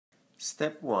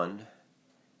Step 1.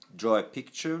 Draw a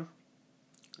picture,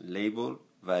 label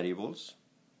variables.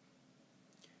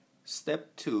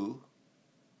 Step 2.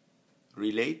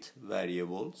 Relate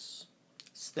variables.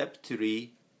 Step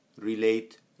 3.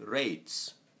 Relate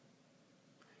rates.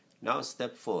 Now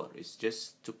step 4 is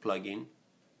just to plug in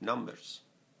numbers.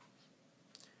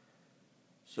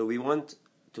 So we want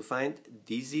to find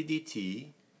dz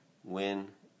dt when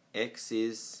x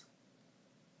is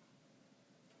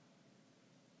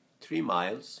 3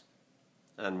 miles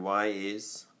and y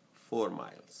is 4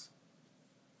 miles.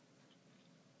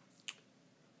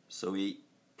 So we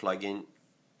plug in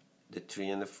the 3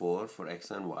 and the 4 for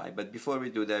x and y, but before we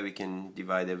do that we can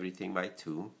divide everything by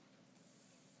 2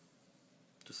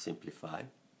 to simplify.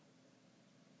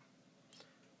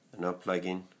 And now plug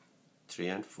in 3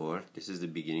 and 4. This is the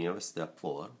beginning of step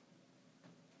 4.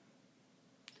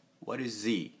 What is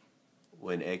z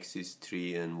when x is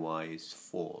 3 and y is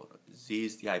 4? Z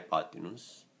is the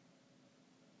hypotenuse.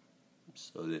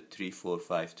 So the 3, 4,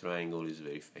 5 triangle is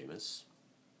very famous.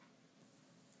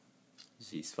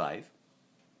 Z is 5.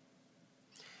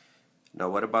 Now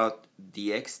what about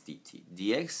dx dt?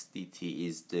 Dx dt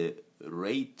is the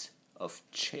rate of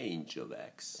change of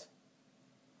x.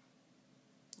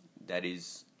 That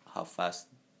is how fast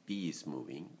b is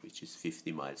moving, which is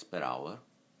 50 miles per hour.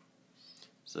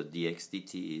 So dx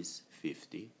dt is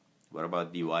 50. What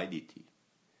about dy dt?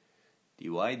 dy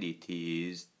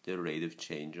dt is the rate of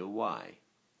change of y.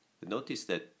 But notice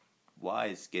that y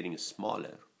is getting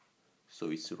smaller,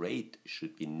 so its rate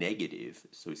should be negative,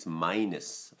 so it's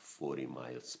minus 40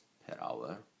 miles per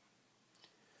hour.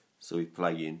 So we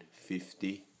plug in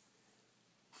 50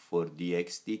 for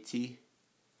dx dt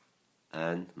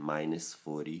and minus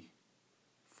 40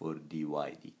 for dy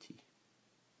dt.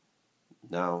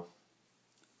 Now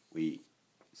we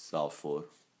solve for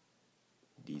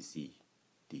dz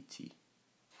dt.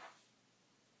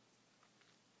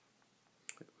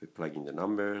 We plug in the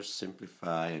numbers,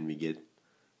 simplify, and we get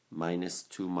minus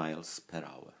 2 miles per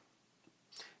hour.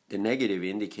 The negative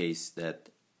indicates that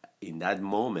in that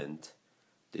moment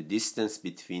the distance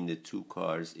between the two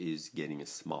cars is getting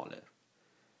smaller.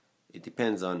 It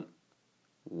depends on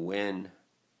when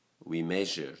we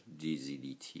measure dz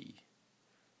dt.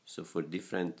 So for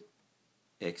different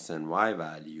x and y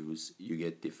values you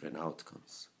get different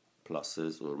outcomes,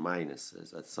 pluses or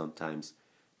minuses. At sometimes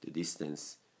the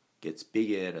distance gets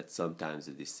bigger, at sometimes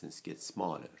the distance gets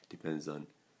smaller. Depends on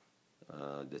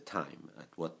the time, at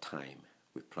what time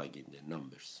we plug in the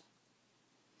numbers.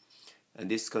 And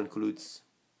this concludes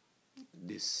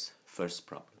this first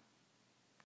problem.